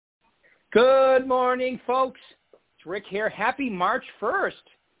Good morning, folks. It's Rick here. Happy March 1st,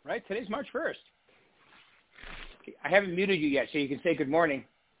 right? Today's March 1st. I haven't muted you yet, so you can say good morning.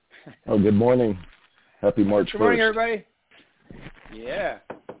 Oh, good morning. Happy March 1st. Good morning, everybody. Yeah.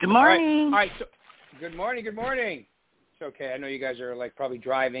 Good morning. All right. So, good morning. It's okay. I know you guys are probably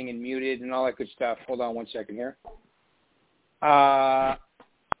driving and muted and all that good stuff. Hold on one second here.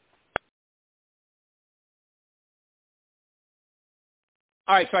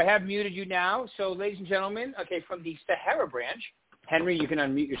 All right, so I have muted you now. So, ladies and gentlemen, okay, from the Sahara branch, Henry, you can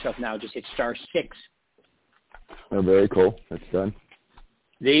unmute yourself now. Just hit *6. Oh, very cool. That's done.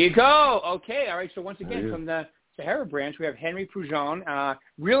 There you go. Okay, all right. So once again, from the Sahara branch, we have Henry Proujon,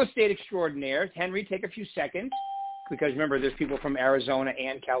 real estate extraordinaire. Henry, take a few seconds, because remember, there's people from Arizona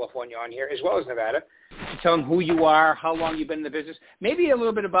and California on here, as well as Nevada. So tell them who you are, how long you've been in the business, maybe a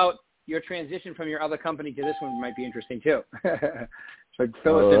little bit about your transition from your other company to this one might be interesting too. So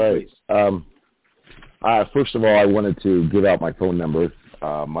fill us in, please. First of all, I wanted to give out my phone number,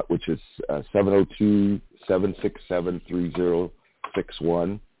 which is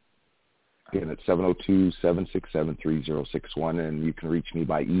 702-767-3061. Again, it's 702-767-3061, and you can reach me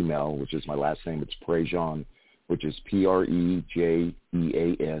by email, which is my last name. It's Proujon, which is Prejean,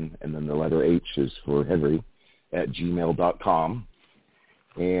 and then the letter H is for Henry, @gmail.com.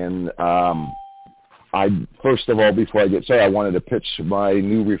 And first of all, before I get started, I wanted to pitch my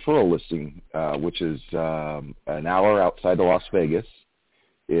new referral listing, which is an hour outside of Las Vegas.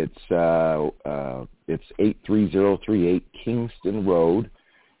 It's 83038 Kingston Road.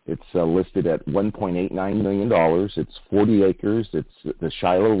 It's listed at $1.89 million. It's 40 acres. It's the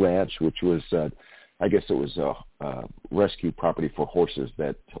Shiloh Ranch, which was, I guess it was a rescue property for horses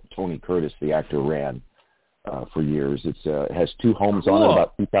that Tony Curtis, the actor, ran for years. It has 2 homes on it,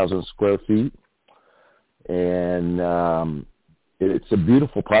 about 2,000 square feet. And it's a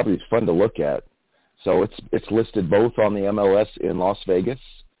beautiful property. It's fun to look at. So it's listed both on the MLS in Las Vegas.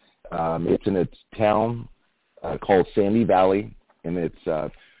 It's in a town called Sandy Valley, and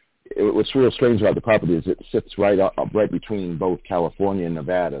what's real strange about the property is it sits right between both California and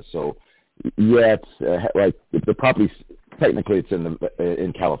Nevada. So yeah, it's the property technically it's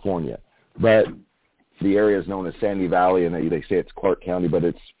in California, but the area is known as Sandy Valley, and they say it's Clark County, but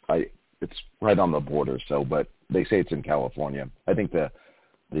it's right on the border. So, but they say it's in California. I think the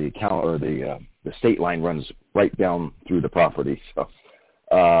state line runs right down through the property. So,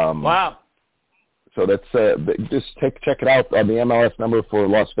 wow. So that's just check it out. The MLS number for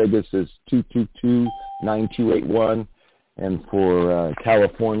Las Vegas is 222-9281, and for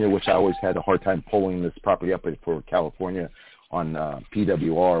California, which I always had a hard time pulling this property up for California on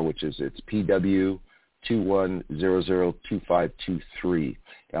PWR, it's PW 21002523.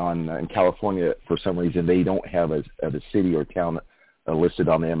 In California, for some reason, they don't have a city or town listed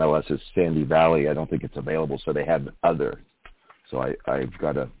on the MLS as Sandy Valley. I don't think it's available, so they have other. So I'm going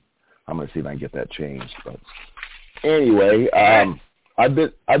to see if I can get that changed. But anyway, I've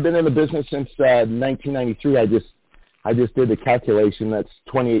been in the business since 1993. I just did the calculation. That's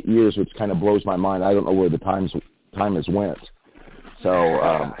 28 years, which kind of blows my mind. I don't know where the time has went. So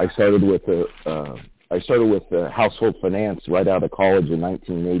I started with household finance right out of college in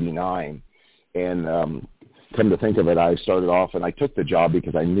 1989, and come to think of it, I started off and I took the job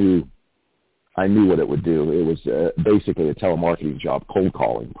because I knew what it would do. It was basically a telemarketing job, cold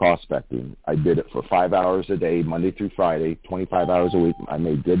calling, prospecting. I did it for 5 hours a day, Monday through Friday, 25 hours a week. I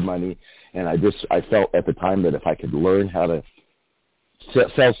made good money, and I felt at the time that if I could learn how to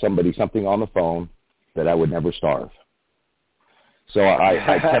sell somebody something on the phone, that I would never starve. So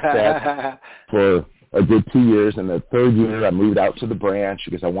I kept that for a good 2 years. And the third year, I moved out to the branch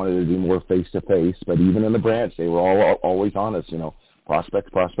because I wanted to do more face-to-face. But even in the branch, they were always on us,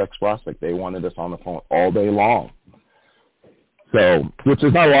 prospect. They wanted us on the phone all day long. So, which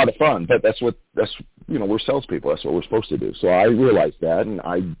is not a lot of fun, but we're salespeople. That's what we're supposed to do. So I realized that, and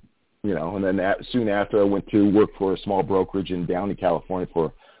and then soon after I went to work for a small brokerage in Downey, California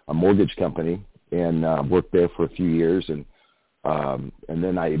for a mortgage company, and worked there for a few years. And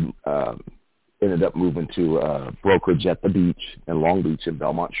then I ended up moving to a brokerage at the beach in Long Beach in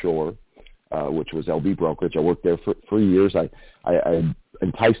Belmont Shore, which was LB Brokerage. I worked there for years. I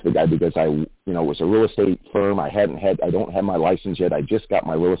enticed the guy because it was a real estate firm. I don't have my license yet. I just got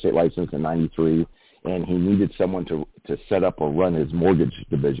my real estate license in '93, and he needed someone to set up or run his mortgage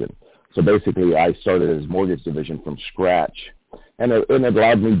division. So basically, I started his mortgage division from scratch, and it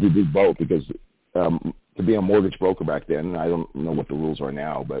allowed me to do both because to be a mortgage broker back then, I don't know what the rules are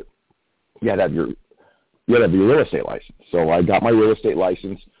now, but you had to have your real estate license. So I got my real estate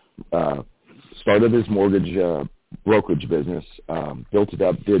license, started his mortgage brokerage business, built it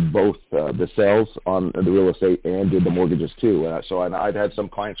up, did both the sales on the real estate and did the mortgages too. And I'd had some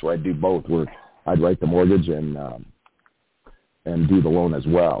clients where I'd do both, where I'd write the mortgage and do the loan as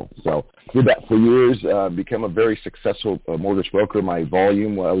well. So did that for years, became a very successful mortgage broker. My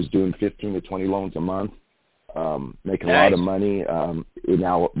volume, I was doing 15 to 20 loans a month, making a lot of money.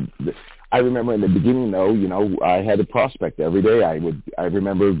 Now, I remember in the beginning, though, I had a prospect every day. I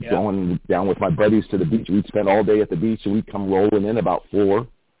remember going down with my buddies to the beach. We'd spend all day at the beach, and we'd come rolling in about 3 or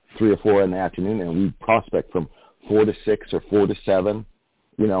 4 in the afternoon, and we'd prospect from 4 to 6 or 4 to 7,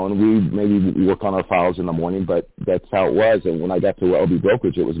 and we'd maybe work on our files in the morning, but that's how it was. And when I got to LB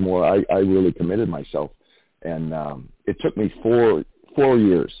Brokerage, it was more, I really committed myself. And it took me 4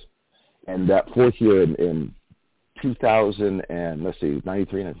 years. And that fourth year in 2000 and let's see,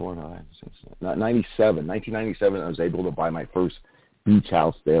 93, 94, 97, 1997, I was able to buy my first beach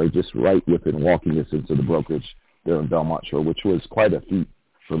house there, just right within walking distance of the brokerage there in Belmont Shore, which was quite a feat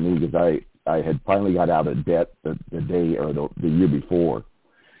for me because I had finally got out of debt the day or the year before,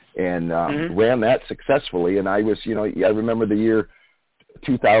 and ran that successfully. And I was, I remember the year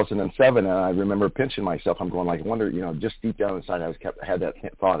 2007, and I remember pinching myself. I'm going like, I wonder, just deep down inside, I had that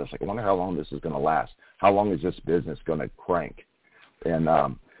thought. It's like, I wonder how long this is going to last. How long is this business going to crank? And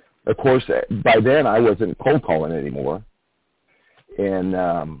of course, by then I wasn't cold calling anymore, and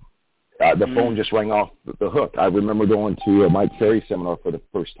the phone just rang off the hook. I remember going to a Mike Ferry seminar for the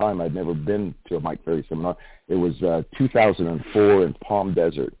first time. I'd never been to a Mike Ferry seminar. It was 2004 in Palm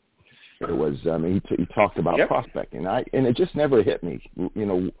Desert. It was, he talked about prospecting, and it just never hit me,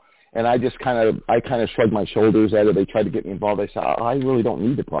 and I just kind of shrugged my shoulders at it. They tried to get me involved. I said, I really don't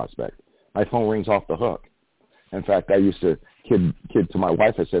need to prospect. My phone rings off the hook. In fact, I used to kid to my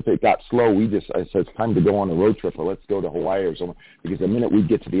wife. I said, if it got slow, I said, it's time to go on a road trip, or let's go to Hawaii or somewhere, because the minute we'd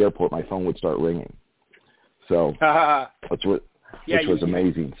get to the airport, my phone would start ringing. So which was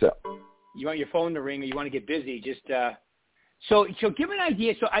amazing. So you want your phone to ring, or you want to get busy, just So give me an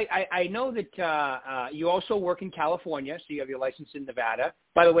idea. So I know that you also work in California, so you have your license in Nevada.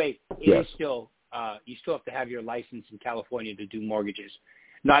 By the way, it is still you still have to have your license in California to do mortgages.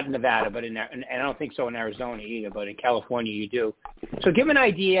 Not in Nevada, but and I don't think so in Arizona either, but in California you do. So give me an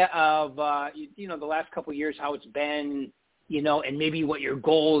idea of the last couple of years, how it's been, and maybe what your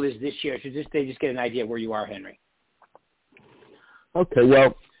goal is this year. So they just get an idea of where you are, Henry. Okay.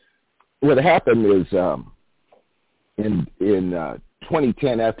 Well, what happened is. In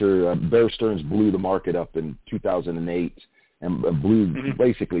 2010, after Bear Stearns blew the market up in 2008 and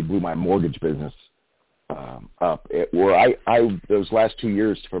basically blew my mortgage business up, where those last 2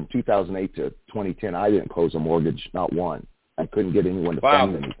 years from 2008 to 2010, I didn't close a mortgage, not one. I couldn't get anyone to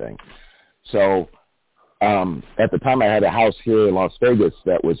fund anything. So at the time, I had a house here in Las Vegas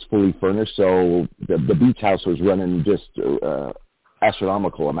that was fully furnished, so the beach house was running just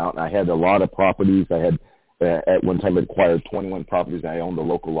astronomical amount, and I had a lot of properties. I had at one time acquired 21 properties, and I owned a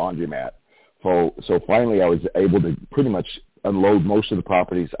local laundromat. So finally I was able to pretty much unload most of the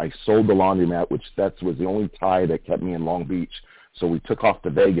properties. I sold the laundromat, which was the only tie that kept me in Long Beach. So we took off to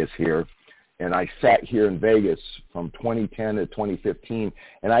Vegas here, and I sat here in Vegas from 2010 to 2015,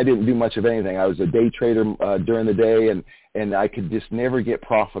 and I didn't do much of anything. I was a day trader during the day, and I could just never get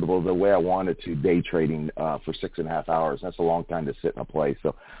profitable the way I wanted to day trading for 6.5 hours. That's a long time to sit in a place.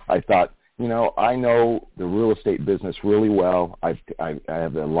 So I thought, I know the real estate business really well. I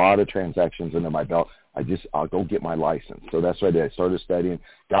have a lot of transactions under my belt. I'll go get my license. So that's what I did. I started studying,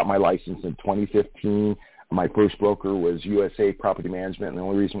 got my license in 2015. My first broker was USA Property Management, and the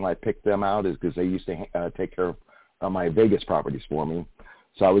only reason why I picked them out is because they used to take care of my Vegas properties for me.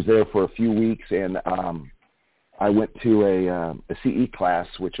 So I was there for a few weeks, and I went to a CE class,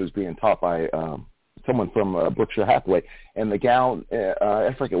 which was being taught by someone from Berkshire Hathaway, and the gal,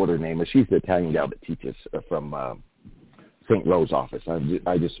 I forget what her name is. She's the Italian gal that teaches from St. Rose office. Her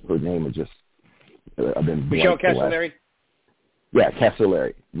name is just, I've been Michelle Castellari? Yeah,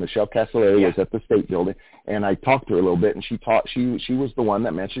 Castellari. Michelle Castellari was at the State Building, and I talked to her a little bit, and she was the one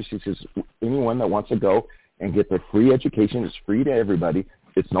that mentioned, she says, anyone that wants to go and get their free education, it's free to everybody.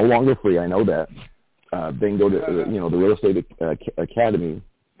 It's no longer free, I know that. They can go to, the Real Estate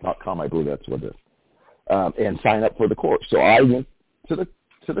Academy.com, I believe that's what it is. And sign up for the course. So I went to the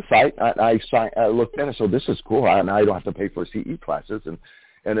site. I looked at it. So this is cool. I don't have to pay for CE classes. And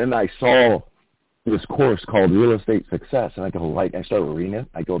then I saw this course called Real Estate Success, and I started reading it.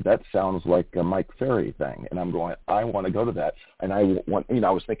 I go, that sounds like a Mike Ferry thing. And I'm going, I want to go to that. And I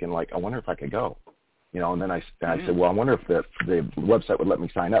was thinking I wonder if I could go. And then I said, well, I wonder if the website would let me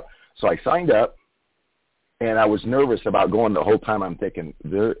sign up. So I signed up. And I was nervous about going the whole time. I'm thinking,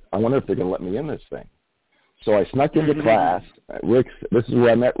 I wonder if they're going to let me in this thing. So I snuck into class. This is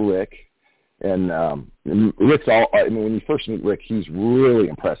where I met Rick. And Rick's when you first meet Rick, he's really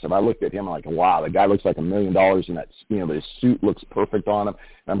impressive. I looked at him like, wow, the guy looks like $1 million, and that, his suit looks perfect on him.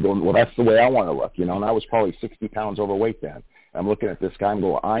 And I'm going, well, that's the way I want to look, And I was probably 60 pounds overweight then. And I'm looking at this guy and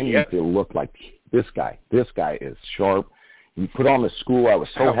going, I need to look like this guy. This guy is sharp. He put on the school. I was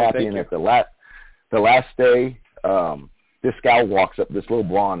so happy. And at the last day, this gal walks up, this little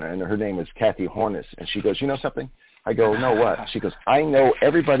blonde, and her name is Kathy Hornis, and she goes, you know something? I go, no, what? She goes, I know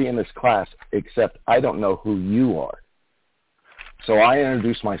everybody in this class except I don't know who you are. So I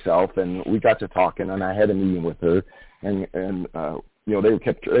introduced myself, and we got to talking, and I had a meeting with her, and they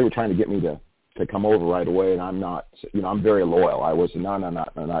were trying to get me to come over right away, and I'm not, I'm very loyal. I was, no, I'm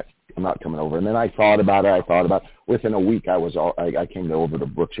not coming over. And then I thought about it. Within a week, I came over to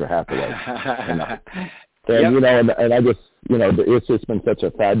Berkshire Hathaway. And I just, it's just been such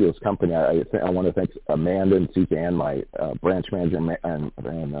a fabulous company. I want to thank Amanda and Suzanne, my branch manager, and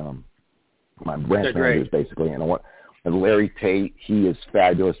my branch managers, basically. And Larry Tate, he is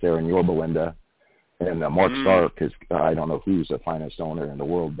fabulous there in Yorba Linda. And Mark Stark is, I don't know who's the finest owner in the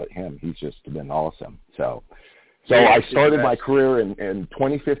world, but him. He's just been awesome. So I started my career in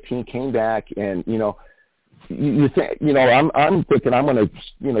 2015, came back, and, you think, I'm thinking I'm going to,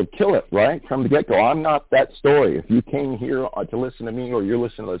 kill it, right, from the get-go. I'm not that story. If you came here to listen to me or you're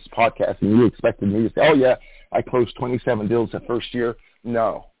listening to this podcast and you expected me to say, oh, yeah, I closed 27 deals the first year,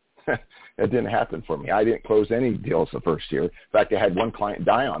 no, it didn't happen for me. I didn't close any deals the first year. In fact, I had one client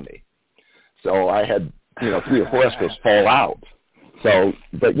die on me. So I had, 3 or 4 escrows fall out. So,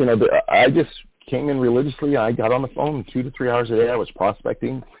 but, I just came in religiously. I got on the phone 2 to 3 hours a day. I was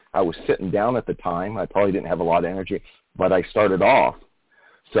prospecting. I was sitting down at the time. I probably didn't have a lot of energy, but I started off.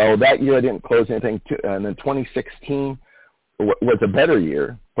 So that year I didn't close anything. And then 2016 was a better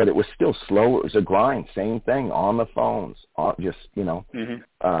year, but it was still slow. It was a grind. Same thing on the phones, and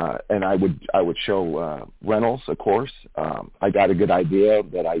I would show rentals, of course. I got a good idea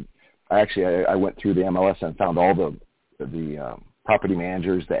that I went through the MLS and found all the property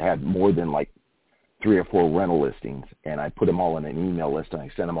managers that had more than like 3 or 4 rental listings, and I put them all in an email list, and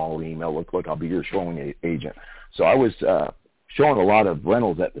I sent them all an email. Look, I'll be your showing agent. So I was showing a lot of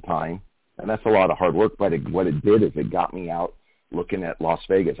rentals at the time, and that's a lot of hard work. But what it did is it got me out looking at Las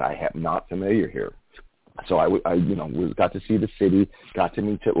Vegas. I am not familiar here, so I got to see the city, got to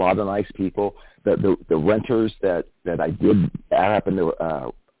meet a lot of nice people. The renters that I happened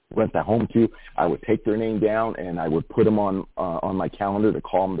to rent the home to, I would take their name down and I would put them on my calendar to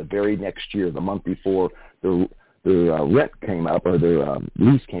call them the very next year, the month before their rent came up or their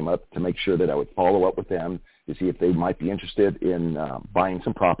lease came up, to make sure that I would follow up with them to see if they might be interested in buying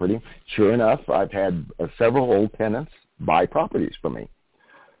some property. Sure enough, I've had several old tenants buy properties from me.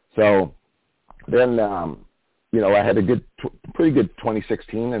 So then, I had a pretty good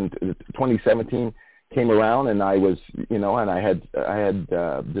 2016, and 2017 came around, and I was, and I had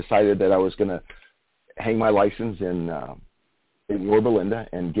decided that I was going to hang my license in Yorba Linda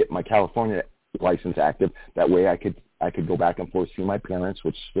and get my California license active. That way I could go back and forth see my parents,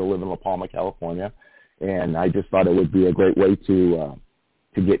 which still live in La Palma, California. And I just thought it would be a great way to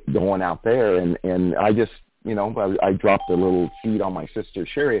get going out there. And I just, I dropped a little seed on my sister,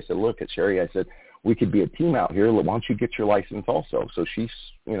 Sherry. I said, look at Sherry. I said, we could be a team out here. Why don't you get your license also? So she's,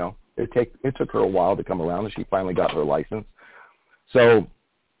 it took her a while to come around, and she finally got her license. So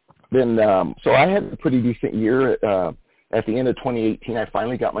then, so I had a pretty decent year. At the end of 2018, I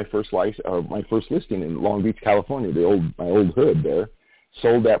finally got my first listing in Long Beach, California, my old hood there.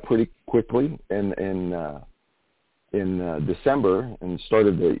 Sold that pretty quickly in December, and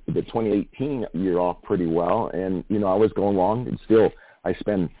started the 2018 year off pretty well. And I was going along, and still I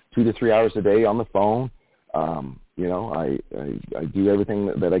spend 2 to 3 hours a day on the phone. I do everything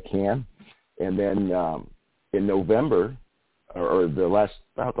that I can. And then in November, or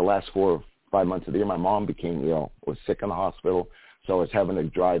about the last 4 or 5 months of the year, my mom became ill, was sick in the hospital. So I was having to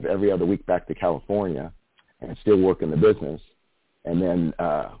drive every other week back to California and still work in the business. And then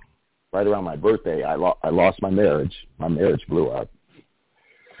right around my birthday, I lost my marriage. My marriage blew up.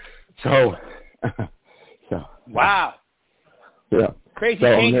 So wow. Yeah. Crazy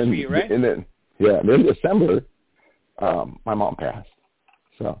change for you, right? And then, in December, my mom passed.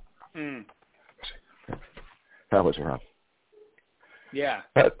 So that was rough. Yeah.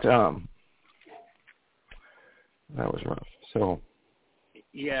 But that was rough. So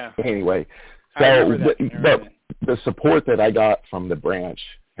yeah. Anyway, so the support that I got from the branch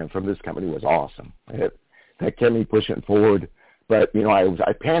and from this company was awesome. That kept me pushing forward. But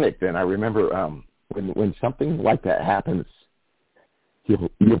I panicked, and I remember when something like that happens,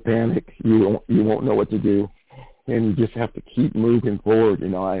 you'll panic. You won't know what to do, and you just have to keep moving forward. You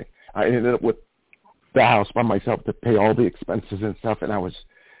know, I ended up with the house by myself to pay all the expenses and stuff, and I was,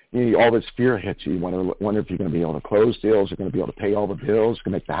 you know, all this fear hits you. You wonder if you're going to be able to close deals, you're going to be able to pay all the bills, you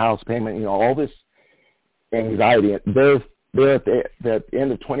can make the house payment. You know, all this anxiety. There at the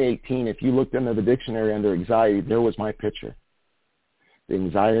end of 2018, if you looked into the dictionary under anxiety, there was my picture. The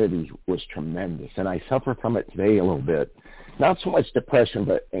anxiety was tremendous, and I suffer from it today a little bit. Not so much depression,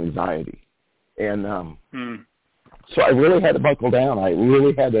 but anxiety. And so I really had to buckle down. I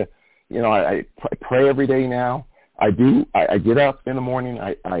really had to, you know, I pray every day now. I do. I get up in the morning.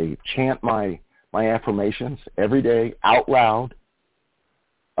 I chant my affirmations every day out loud.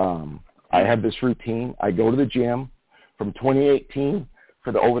 I have this routine. I go to the gym. From 2018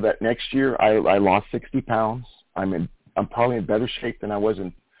 over that next year, I lost 60 pounds. I'm probably in better shape than I was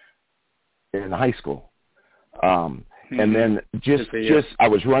in high school. And then just I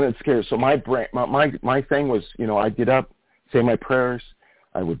was running scared. So my thing was, you know, I'd get up, say my prayers.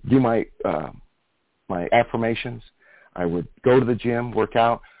 I would do my affirmations. I would go to the gym, work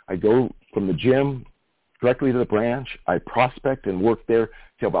out. I go from the gym directly to the branch. I prospect and work there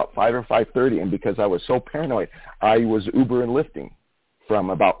till about 5 or 5:30. And because I was so paranoid, I was Uber and lifting from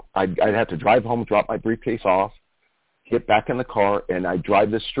about, I'd have to drive home, drop my briefcase off, get back in the car, and I'd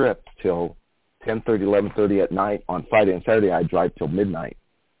drive the strip till 10:30, 11:30 at night. On Friday and Saturday, I'd drive till midnight.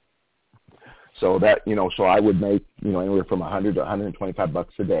 So that, you know, so I would make, you know, anywhere from $100 to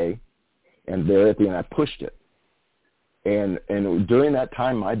 $125 a day. And there at the end, I pushed it. And during that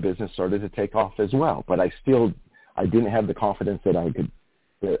time, my business started to take off as well. But I didn't have the confidence that I could.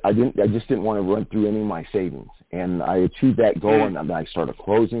 I just didn't want to run through any of my savings. And I achieved that goal, and I started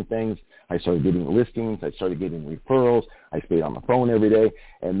closing things. I started getting listings. I started getting referrals. I stayed on the phone every day.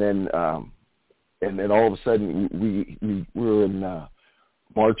 And then all of a sudden, we were in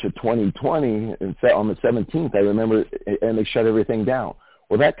March of 2020, and on the 17th, I remember, and they shut everything down.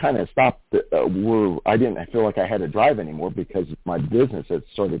 Well, that kind of stopped. I didn't feel like I had to drive anymore because my business had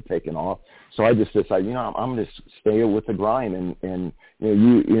started taking off. So I just decided, you know, I'm going to stay with the grind. And you know,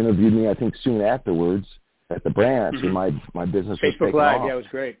 you interviewed me, I think, soon afterwards at the branch, and my business was taking Live, off. Yeah, it was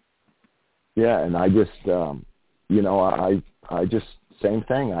great. Yeah, and I just, you know, I just same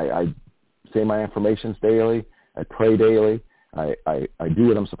thing. I say my affirmations daily. I pray daily. I do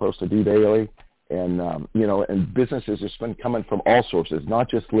what I'm supposed to do daily. And, you know, and businesses have been coming from all sources, not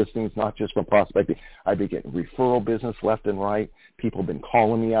just listings, not just from prospecting. I've been getting referral business left and right. People have been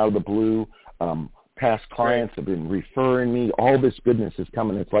calling me out of the blue. Past clients have been referring me. All this goodness is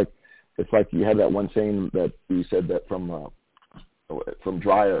coming. It's like you had that one saying that you said that from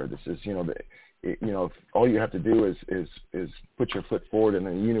Dreyer. This is, you know, all you have to do is put your foot forward, and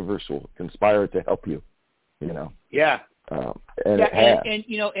the universe will conspire to help you, you know. Yeah. And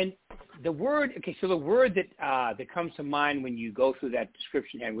you know, and the word, so the word that comes to mind when you go through that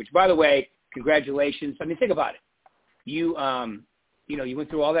description, and which, by the way, congratulations. I mean, think about it. You know, you went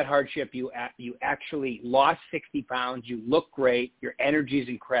through all that hardship. You actually lost 60 pounds. You look great. Your energy is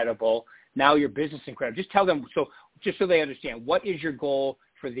incredible. Now your business is incredible. Just tell them, just so they understand, what is your goal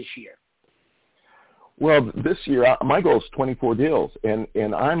for this year? Well, this year my goal is 24 deals, and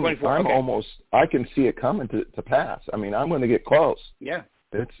I'm almost, I can see it coming to pass. I mean, I'm going to get close. Yeah.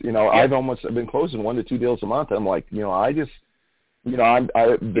 It's, you know, I've been closing 1 to 2 deals a month. I'm like, you know,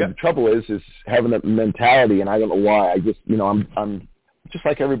 the trouble is having a mentality, and I don't know why. I just, you know, I'm just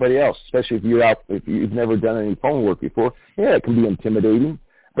like everybody else, especially if you've never done any phone work before. Yeah, it can be intimidating,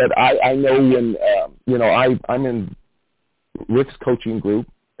 but I know when, you know, I'm in Rick's coaching group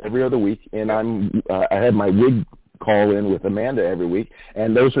every other week, and I have my WIG call in with Amanda every week,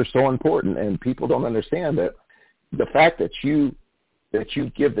 and those are so important. And people don't understand that the fact that you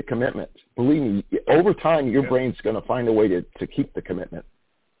give the commitment. Believe me, over time your brain's going to find a way to keep the commitment.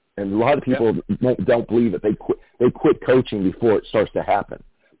 And a lot of people don't believe it. They quit coaching before it starts to happen.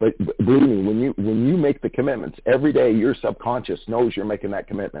 But believe me, when you make the commitments every day, your subconscious knows you're making that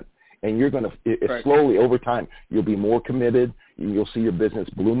commitment. And you're going to slowly over time, you'll be more committed. You'll see your business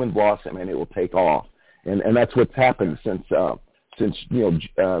bloom and blossom, and it will take off. And that's what's happened since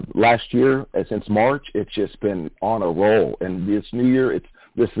last year, since March. It's just been on a roll. And this new year,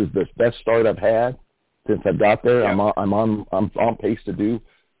 this is the best start I've had since I got there. Yeah. I'm on pace to do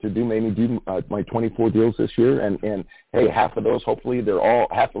my 24 deals this year. And hey, half of those, hopefully,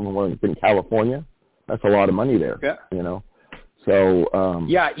 half of them were in California. That's a lot of money there. Yeah. You know. So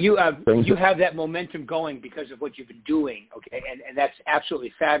you have that momentum going because of what you've been doing, okay, and that's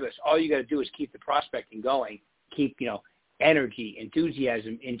absolutely fabulous. All you got to do is keep the prospecting going, keep energy,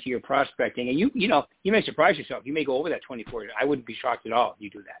 enthusiasm into your prospecting. And you may surprise yourself. You may go over that 24. I wouldn't be shocked at all if you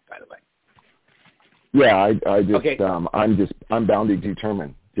do that, by the way. Yeah, I just, okay. I'm bound to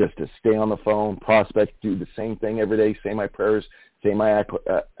determine just to stay on the phone, prospect, do the same thing every day, say my prayers, say my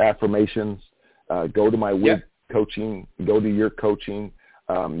affirmations, go to my WIG coaching, go to your coaching.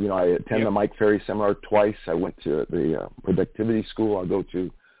 I attend the Mike Ferry seminar twice. I went to the productivity school. I'll go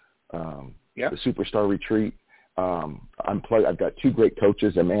to the Superstar Retreat. I've got two great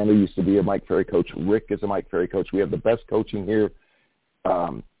coaches. Amanda used to be a Mike Ferry coach. Rick is a Mike Ferry coach. We have the best coaching here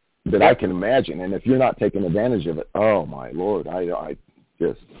that I can imagine. And if you're not taking advantage of it, oh my Lord, I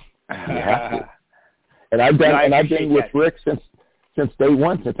just you have to. And I've been with Rick since day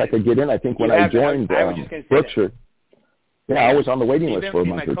one, since I could get in. I think when I joined Brookshire. Yeah, I was on the waiting list for a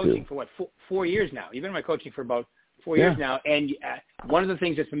month or two. You've been in my coaching for what, 4 years now. You've been in my coaching for about 4 years now. And one of the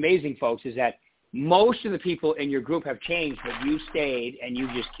things that's amazing, folks, is that most of the people in your group have changed, but you stayed and you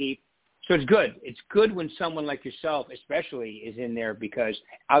just keep. So it's good. It's good when someone like yourself especially is in there because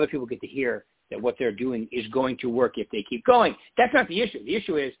other people get to hear that what they're doing is going to work if they keep going. That's not the issue. The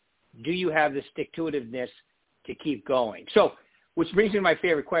issue is, do you have the stick-to-itiveness to keep going? So which brings me to my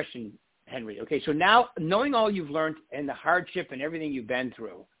favorite question, Henry. Okay, so now knowing all you've learned and the hardship and everything you've been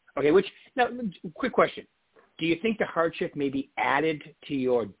through, now, quick question. Do you think the hardship maybe added to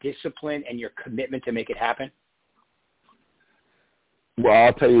your discipline and your commitment to make it happen? Well,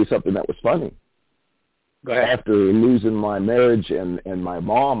 I'll tell you something that was funny. Go ahead. After losing my marriage and my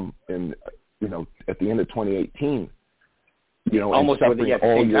mom at the end of 2018 almost at the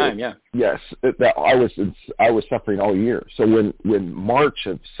same time, yeah. Yes, I was suffering all year. So when March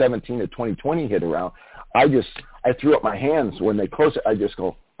of 17 of 2020 hit around, I threw up my hands when they closed it. I just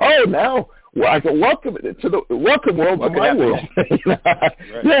go, oh, now I go welcome world to my world.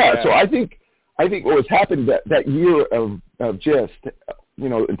 Right. So I think what was happening that year of just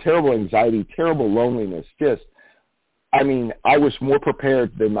terrible anxiety, terrible loneliness. I was more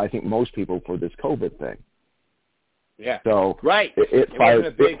prepared than I think most people for this COVID thing. Yeah. So it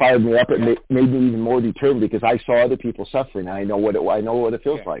fired me up. It made me even more determined because I saw other people suffering. I know what it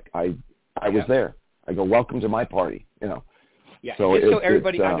feels like. I was there. I go, welcome to my party. Yeah. So just so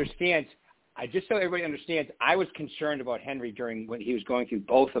everybody understands, I was concerned about Henry during when he was going through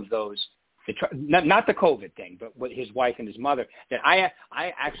both of those. Not the COVID thing, but with his wife and his mother. That I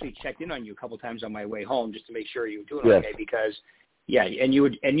actually checked in on you a couple times on my way home just to make sure you were doing okay because. Yeah, and you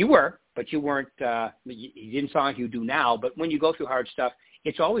were, but you weren't. You didn't sound like you do now. But when you go through hard stuff,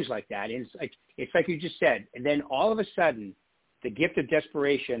 it's always like that. And it's like you just said. And then all of a sudden, the gift of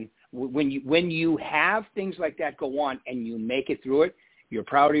desperation. When you have things like that go on and you make it through it, you're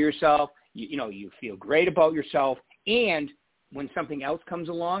proud of yourself. You feel great about yourself. And when something else comes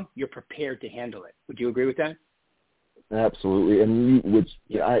along, you're prepared to handle it. Would you agree with that? Absolutely. And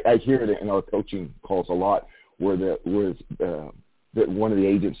I hear it in our coaching calls a lot, where that one of the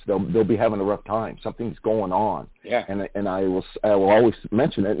agents they'll be having a rough time. Something's going on. Yeah. And I will always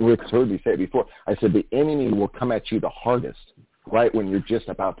mention it. And Rick's heard me say it before. I said the enemy will come at you the hardest right when you're just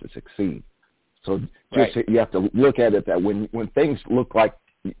about to succeed. So you have to look at it that when things look like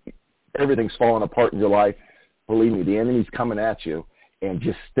everything's falling apart in your life, believe me, the enemy's coming at you, and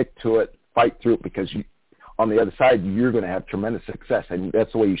just stick to it, fight through it, because on the other side you're going to have tremendous success. And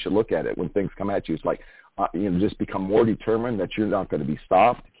that's the way you should look at it when things come at you. It's like just become more determined that you're not going to be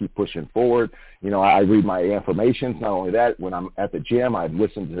stopped. Keep pushing forward. I read my affirmations. Not only that, when I'm at the gym, I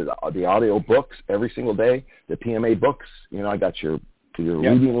listen to the audio books every single day, the PMA books. I got your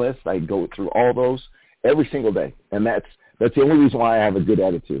reading list. I go through all those every single day. And that's the only reason why I have a good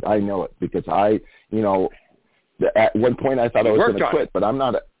attitude. I know it because at one point I thought I was going to quit, but I'm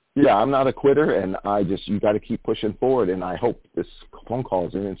not a quitter, and you got to keep pushing forward. And I hope this phone call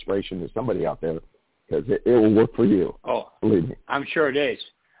is an inspiration to somebody out there, because it will work for you. Oh, believe me. I'm sure it is.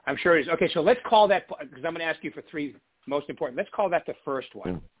 Okay, so let's call that, because I'm going to ask you for three most important. Let's call that the first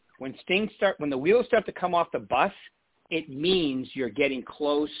one. Yeah. When the wheels start to come off the bus, it means you're getting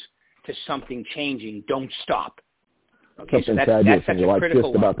close to something changing. Don't stop. Okay, something that's such a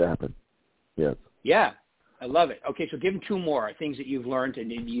critical one. About to happen. Yes. Yeah, I love it. Okay, so give them two more things that you've learned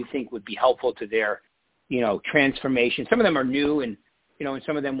and you think would be helpful to their, transformation. Some of them are new and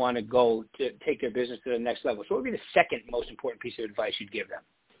some of them want to go to take their business to the next level. So what would be the second most important piece of advice you'd give them?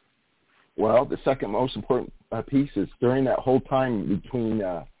 Well, the second most important piece is during that whole time between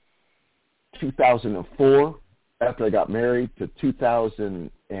 2004, after I got married, to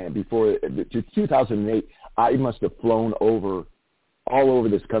 2008, I must have flown all over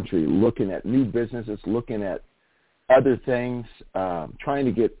this country, looking at new businesses, looking at other things,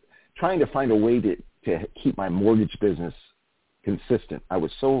 trying to find a way to keep my mortgage business consistent. I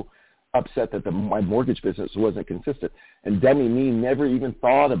was so upset that my mortgage business wasn't consistent. And dummy me never even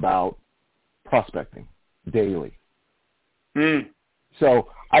thought about prospecting daily. So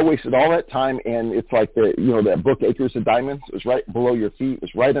I wasted all that time, and it's like that book Acres of Diamonds was right below your feet,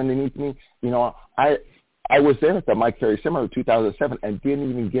 was right underneath me. I was there at the Mike Ferry Seminar in 2007 and didn't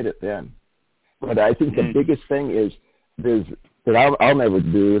even get it then. But I think the biggest thing is that I'll never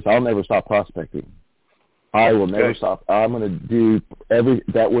do is I'll never stop prospecting. I will never stop. I'm going to do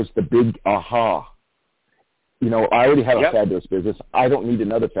that was the big aha. I already have a fabulous business. I don't need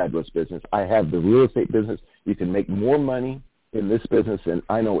another fabulous business. I have the real estate business. You can make more money in this business than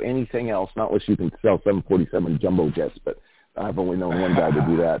I know anything else, not unless you can sell 747 jumbo jets, but I've only known one guy to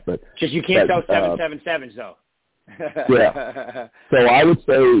do that. But just you can't sell 777s, though. Yeah. So I would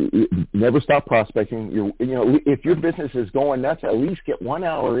say never stop prospecting. If your business is going nuts, at least get 1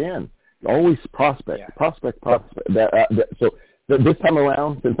 hour in. Always prospect. Prospect. So this time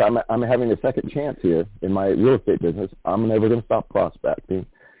around, since I'm having a second chance here in my real estate business, I'm never going to stop prospecting.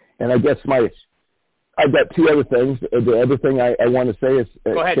 And I guess I've got two other things. The other thing I want to say is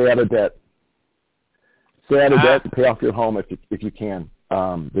stay out of debt. Stay out of debt and pay off your home if you can.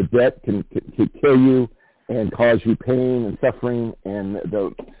 The debt can kill you and cause you pain and suffering. And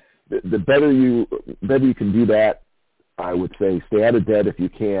the better you can do that, I would say stay out of debt if you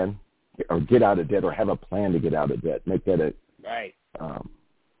can, or get out of debt, or have a plan to get out of debt. Make that right.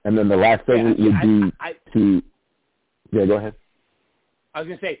 And then the last thing would be go ahead. I was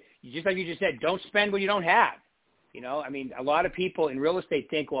going to say, just like you just said, don't spend what you don't have. A lot of people in real estate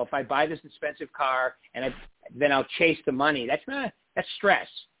think, well, if I buy this expensive car and then I'll chase the money. That's stress.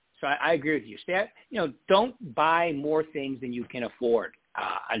 So I agree with you. Don't buy more things than you can afford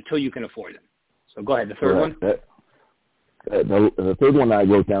until you can afford them. So go ahead. The third one. The third one I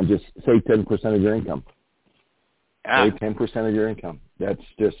wrote down, just save 10% of your income. Save 10% of your income. That's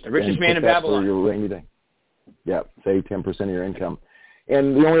just the richest man in Babylon. For your rainy day. Yeah, save 10% of your income.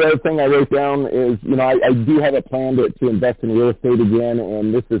 And the only other thing I wrote down is, I do have a plan to invest in real estate again,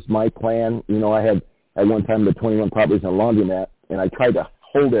 and this is my plan. I had at one time the 21 properties in a laundromat, and I tried to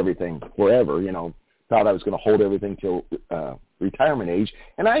hold everything forever. Thought I was going to hold everything till retirement age,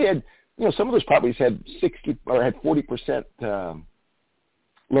 and I had, some of those properties had 60 or had 40%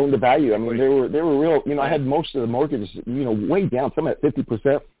 loan to value. I mean, they were real. I had most of the mortgages, way down. Some at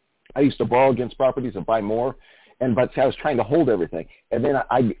 50%. I used to borrow against properties and buy more. But I was trying to hold everything. And then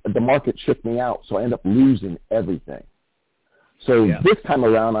the market shook me out, so I ended up losing everything. So this time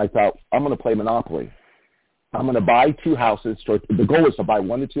around, I thought, I'm going to play Monopoly. I'm going to buy 2 houses. So the goal is to buy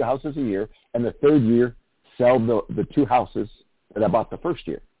 1 to 2 houses a year, and the third year, sell the 2 houses that I bought the first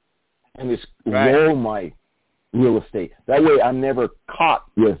year. And just roll my real estate. That way I'm never caught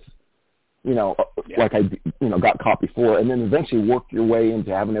with, like I got caught before. And then eventually work your way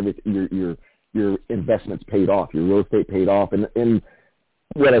into having everything, your investments paid off, your real estate paid off. And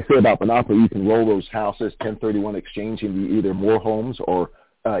what I say about Monopoly, you can roll those houses, 1031 exchange into either more homes or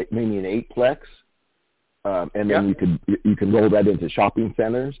maybe an 8-plex. And then you can roll that into shopping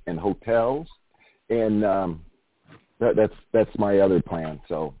centers and hotels. And that's my other plan.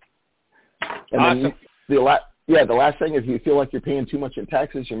 So, and awesome. Then the last thing is, you feel like you're paying too much in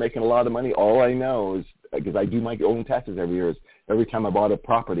taxes, you're making a lot of money. All I know is, because I do my own taxes every year, is every time I bought a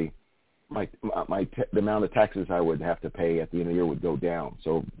property, the amount of taxes I would have to pay at the end of the year would go down.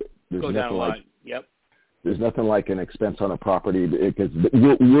 So there's nothing like there's nothing like an expense on a property, because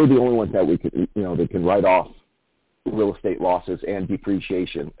we're the only ones that we could that can write off real estate losses and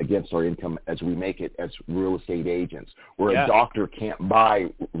depreciation against our income as we make it as real estate agents. Where a doctor can't buy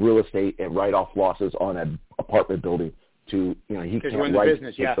real estate and write off losses on an apartment building. He can't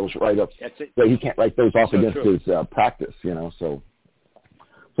write those write-ups. He can't write those off against his practice.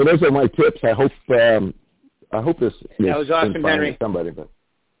 So those are my tips. I hope this was awesome, Henry. Somebody, but.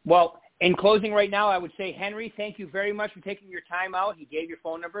 Well, in closing right now, I would say, Henry, thank you very much for taking your time out. He gave your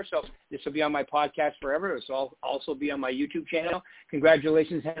phone number, so this will be on my podcast forever. This will also be on my YouTube channel.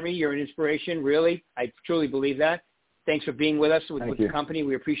 Congratulations, Henry. You're an inspiration, really. I truly believe that. Thanks for being with us with the company.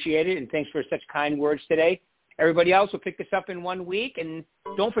 We appreciate it, and thanks for such kind words today. Everybody else will pick this up in 1 week. And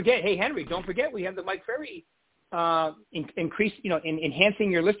don't forget, hey, Henry, don't forget we have the Mike Ferry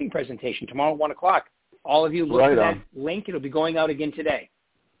enhancing your listing presentation tomorrow at 1 o'clock. All of you look at that link. It'll be going out again today.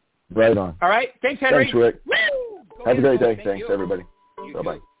 Right on. All right. Thanks, Henry. Thanks, Rick. Woo! Have a great day. Thanks, everybody. You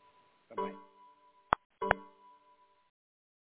Bye-bye. too.